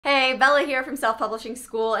Hey, Bella here from Self Publishing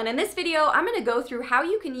School, and in this video I'm going to go through how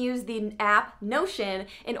you can use the app Notion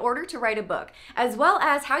in order to write a book, as well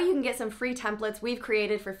as how you can get some free templates we've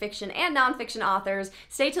created for fiction and nonfiction authors.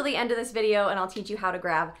 Stay till the end of this video and I'll teach you how to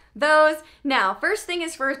grab those. Now, first thing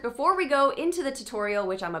is first, before we go into the tutorial,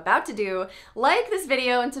 which I'm about to do, like this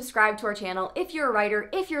video and subscribe to our channel if you're a writer,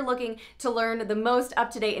 if you're looking to learn the most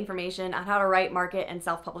up-to-date information on how to write, market, and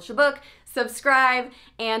self-publish a book. Subscribe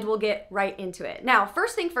and we'll get right into it. Now,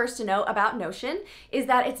 first thing first to know about Notion is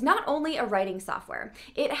that it's not only a writing software.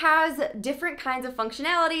 It has different kinds of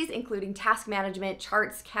functionalities, including task management,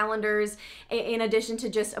 charts, calendars, in addition to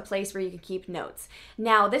just a place where you can keep notes.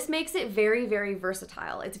 Now, this makes it very, very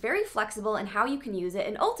versatile. It's very flexible in how you can use it,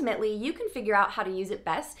 and ultimately you can figure out how to use it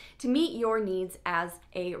best to meet your needs as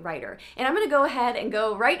a writer. And I'm going to go ahead and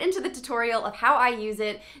go right into the tutorial of how I use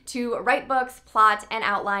it to write books, plot, and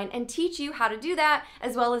outline, and teach you how to do that,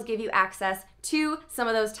 as well as give you access to some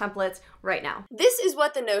of those templates right now. This is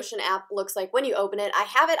what the Notion app looks like when you open it. I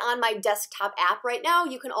have it on my desktop app right now.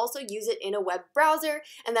 You can also use it in a web browser,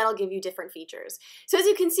 and that'll give you different features. So as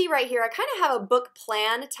you can see right here, I kind of have a book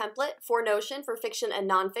plan template for Notion for fiction and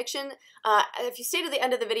nonfiction. If you stay to the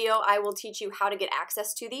end of the video, I will teach you how to get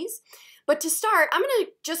access to these. But to start, I'm going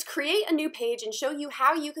to just create a new page and show you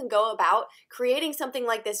how you can go about creating something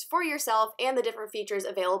like this for yourself and the different features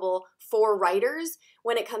available for writers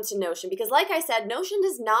when it comes to Notion. Because like I said, Notion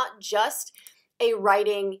is not just a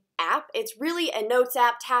writing app. It's really a notes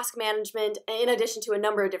app, task management, in addition to a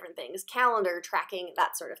number of different things, calendar, tracking,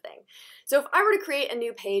 that sort of thing. So if I were to create a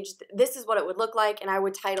new page, this is what it would look like, and I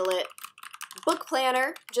would title it Book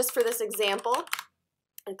Planner, just for this example,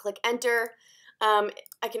 and click Enter.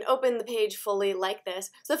 I can open the page fully like this.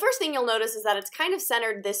 So the first thing you'll notice is that it's kind of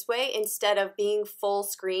centered this way instead of being full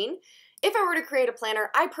screen. If I were to create a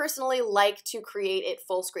planner, I personally like to create it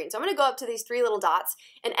full screen. So I'm going to go up to these three little dots,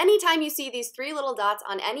 and anytime you see these three little dots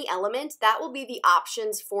on any element, that will be the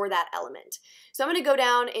options for that element. So I'm going to go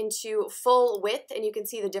down into full width, and you can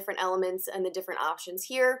see the different elements and the different options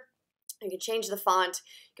here. You can change the font,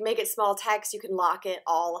 you can make it small text, you can lock it,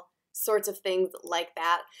 all sorts of things like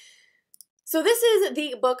that. So this is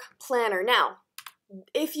the book planner. Now,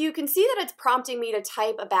 if you can see that it's prompting me to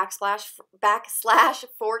type a backslash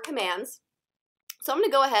for commands, so I'm going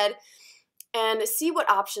to go ahead and see what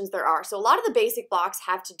options there are. So a lot of the basic blocks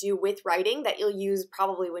have to do with writing that you'll use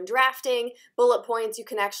probably when drafting. Bullet points, you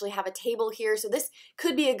can actually have a table here. So this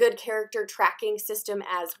could be a good character tracking system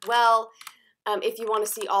as well. If you want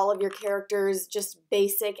to see all of your characters just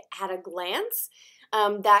basic at a glance.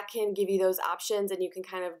 That can give you those options, and you can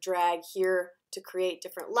kind of drag here to create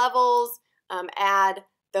different levels, add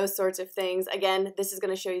those sorts of things. Again, this is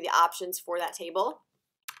going to show you the options for that table.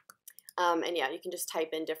 And yeah, you can just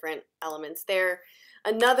type in different elements there.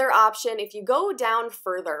 Another option, if you go down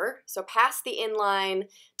further, so past the inline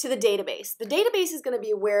to the database is going to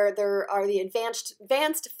be where there are the advanced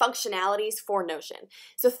functionalities for Notion.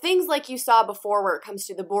 So things like you saw before where it comes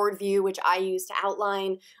to the board view, which I use to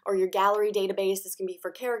outline, or your gallery database, this can be for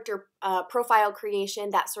character profile creation,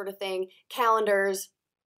 that sort of thing, calendars.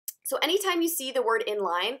 So anytime you see the word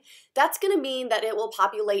inline, that's going to mean that it will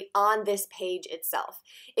populate on this page itself.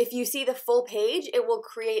 If you see the full page, it will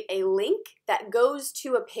create a link that goes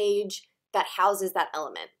to a page that houses that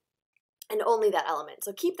element, and only that element.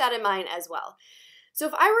 So keep that in mind as well. So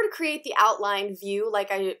if I were to create the outline view like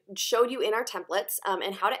I showed you in our templates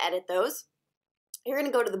and how to edit those, you're going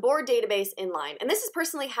to go to the board database inline. And this is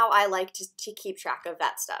personally how I like to keep track of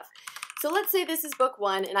that stuff. So let's say this is book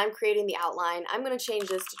 1 and I'm creating the outline. I'm going to change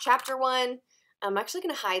this to chapter 1. I'm actually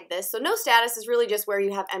going to hide this. So no status is really just where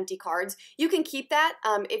you have empty cards. You can keep that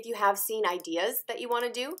if you have scene ideas that you want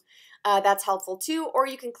to do. That's helpful too. Or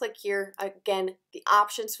you can click here, again, the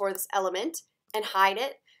options for this element and hide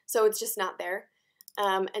it so it's just not there.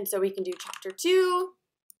 And so we can do chapter 2,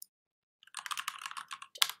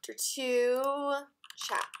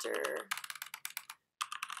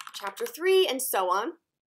 chapter 3, and so on.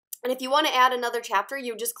 And if you want to add another chapter,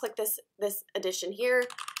 you just click this edition here,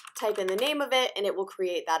 type in the name of it, and it will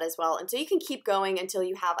create that as well. And so you can keep going until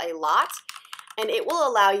you have a lot, and it will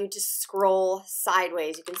allow you to scroll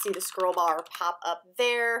sideways. You can see the scroll bar pop up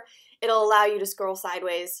there. It'll allow you to scroll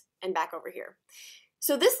sideways and back over here.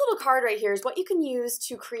 So this little card right here is what you can use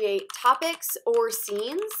to create topics or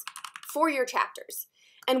scenes for your chapters.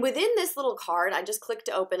 And within this little card, I just clicked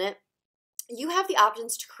to open it, you have the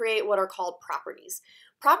options to create what are called properties.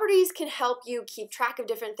 Properties can help you keep track of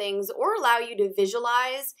different things or allow you to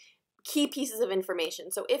visualize key pieces of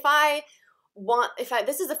information. So if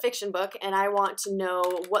this is a fiction book and I want to know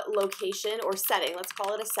what location or setting, let's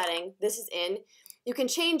call it a setting, this is in, You can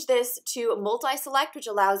change this to multi-select, which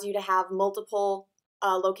allows you to have multiple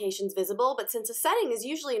locations visible, but since a setting is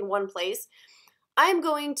usually in one place, I'm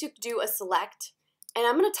going to do a select, and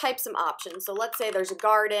I'm going to type some options. So let's say there's a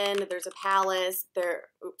garden, there's a palace,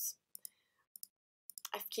 oops.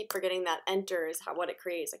 I keep forgetting that enter is what it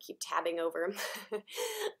creates. I keep tabbing over.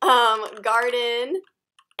 Garden,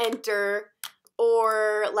 enter,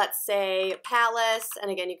 or let's say palace,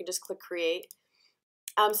 and again, you can just click create.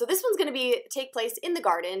 So this one's going to take place in the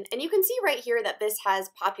garden, and you can see right here that this has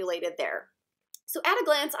populated there. So at a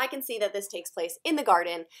glance, I can see that this takes place in the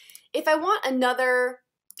garden. If I want another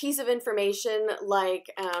piece of information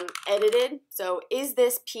like edited, so is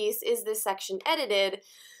this section edited,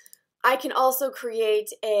 I can also create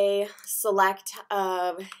a select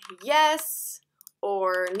of yes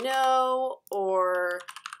or no or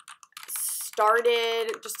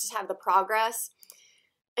started, just to have the progress.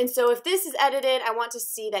 And so if this is edited, I want to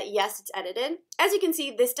see that yes, it's edited. As you can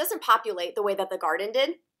see, this doesn't populate the way that the garden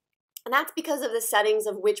did. And that's because of the settings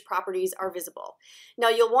of which properties are visible. Now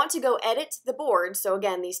you'll want to go edit the board. So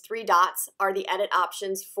again, these 3 dots are the edit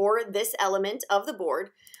options for this element of the board.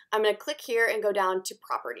 I'm going to click here and go down to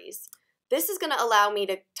properties. This is going to allow me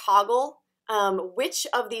to toggle which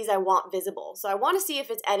of these I want visible. So I want to see if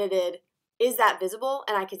it's edited. Is that visible?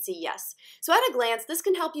 And I can see yes. So at a glance, this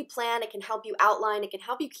can help you plan, it can help you outline, it can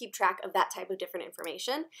help you keep track of that type of different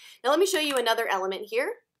information. Now let me show you another element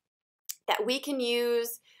here that we can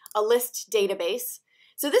use, a list database.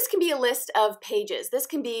 So this can be a list of pages. This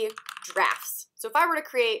can be drafts. So if I were to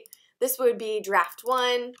create, this would be draft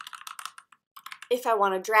 1. If I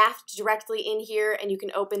want to draft directly in here, and you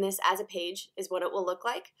can open this as a page, is what it will look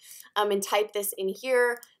like, and type this in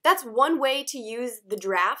here. That's one way to use the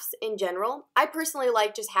drafts in general. I personally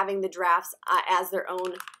like just having the drafts as their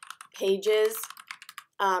own pages,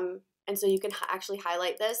 and so you can actually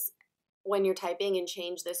highlight this when you're typing and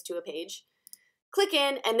change this to a page. Click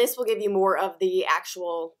in, and this will give you more of the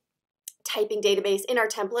actual typing database. In our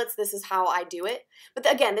templates, this is how I do it.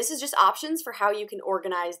 But again, this is just options for how you can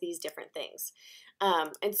organize these different things.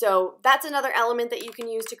 And so that's another element that you can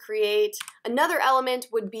use to create. Another element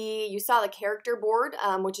would be, you saw the character board,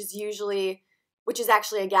 which is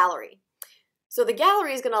actually a gallery. So the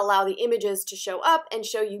gallery is going to allow the images to show up and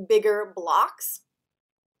show you bigger blocks.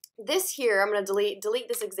 This here, I'm going to delete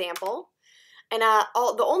this example. And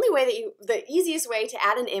the easiest way to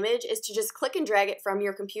add an image is to just click and drag it from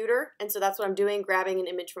your computer. And so that's what I'm doing, grabbing an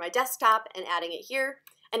image from my desktop and adding it here,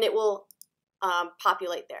 and it will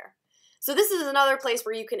populate there. So this is another place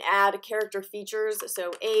where you can add character features.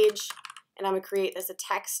 So age, and I'm gonna create this a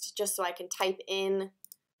text just so I can type in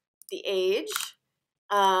the age.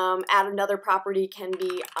 Add another property can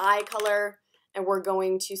be eye color, and we're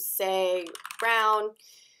going to say brown.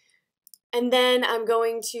 And then I'm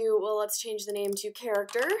going to, well, let's change the name to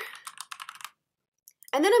character.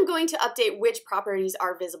 And then I'm going to update which properties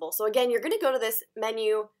are visible. So again, you're going to go to this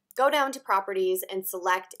menu, go down to properties, and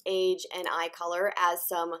select age and eye color as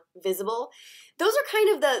some visible. Those are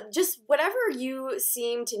kind of just whatever you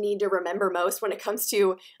seem to need to remember most when it comes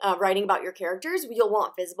to writing about your characters, you'll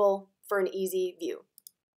want visible for an easy view.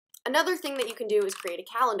 Another thing that you can do is create a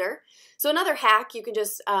calendar. So another hack, you can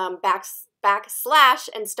just backslash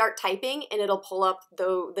and start typing, and it'll pull up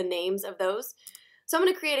the names of those. So I'm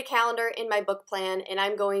going to create a calendar in my book plan, and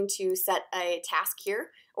I'm going to set a task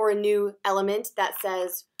here, or a new element that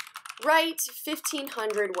says write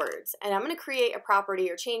 1,500 words. And I'm going to create a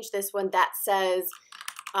property, or change this one, that says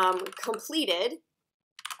completed, ?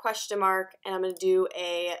 And I'm going to do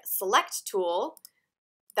a select tool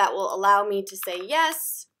that will allow me to say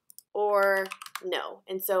yes or no.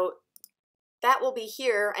 And so that will be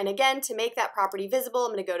here. And again, to make that property visible,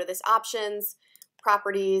 I'm going to go to this options,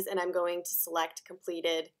 properties, and I'm going to select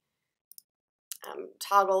completed.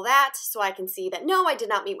 Toggle that so I can see that no, I did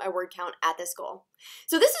not meet my word count at this goal.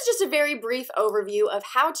 So this is just a very brief overview of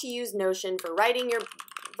how to use Notion for writing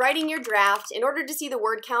your draft. In order to see the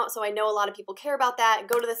word count, so I know a lot of people care about that,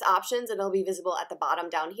 go to this options and it'll be visible at the bottom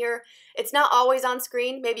down here. It's not always on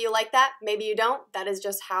screen. Maybe you like that, maybe you don't. That is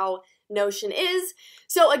just how Notion is.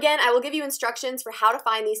 So again, I will give you instructions for how to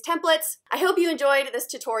find these templates. I hope you enjoyed this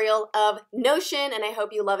tutorial of Notion, and I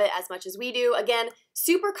hope you love it as much as we do. Again,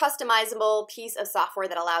 super customizable piece of software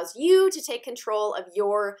that allows you to take control of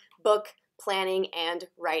your book planning, and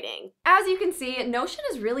writing. As you can see, Notion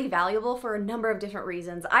is really valuable for a number of different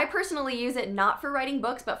reasons. I personally use it not for writing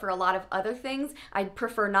books, but for a lot of other things. I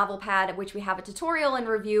prefer NovelPad, which we have a tutorial and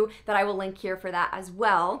review that I will link here for that as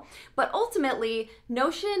well. But ultimately,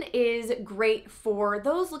 Notion is great for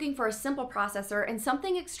those looking for a simple processor and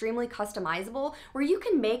something extremely customizable where you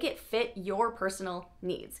can make it fit your personal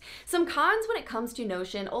needs. Some cons when it comes to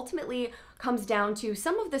Notion ultimately comes down to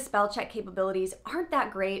some of the spell check capabilities aren't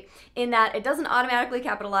that great in that it doesn't automatically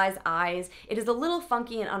capitalize I's. It is a little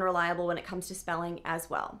funky and unreliable when it comes to spelling as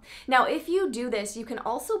well. Now, if you do this, you can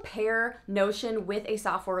also pair Notion with a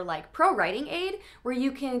software like Pro Writing Aid, where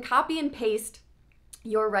you can copy and paste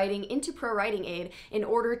your writing into Pro Writing Aid in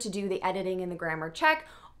order to do the editing and the grammar check.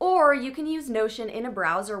 Or you can use Notion in a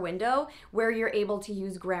browser window where you're able to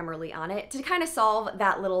use Grammarly on it to kind of solve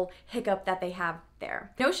that little hiccup that they have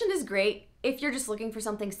there. Notion is great if you're just looking for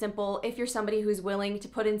something simple, if you're somebody who's willing to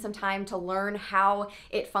put in some time to learn how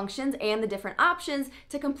it functions and the different options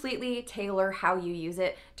to completely tailor how you use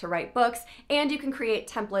it to write books, and you can create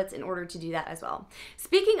templates in order to do that as well.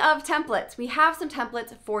 Speaking of templates, we have some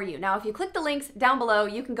templates for you. Now, if you click the links down below,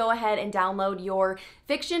 you can go ahead and download your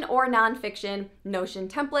fiction or nonfiction Notion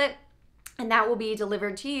template, and that will be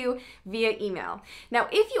delivered to you via email. Now,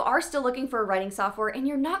 if you are still looking for a writing software and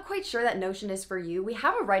you're not quite sure that Notion is for you, we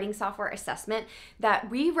have a writing software assessment that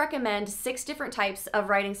we recommend 6 different types of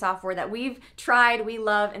writing software that we've tried, we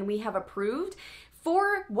love, and we have approved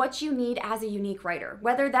for what you need as a unique writer,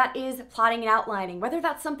 whether that is plotting and outlining, whether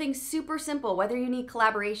that's something super simple, whether you need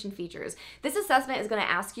collaboration features. This assessment is going to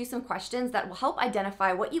ask you some questions that will help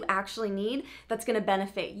identify what you actually need that's going to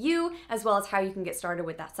benefit you, as well as how you can get started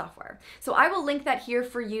with that software. So I will link that here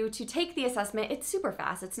for you to take the assessment. It's super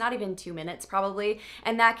fast. It's not even 2 minutes probably,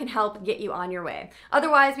 and that can help get you on your way.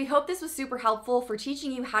 Otherwise, we hope this was super helpful for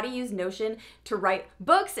teaching you how to use Notion to write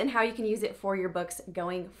books and how you can use it for your books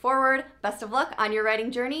going forward. Best of luck on your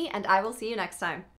writing journey, and I will see you next time.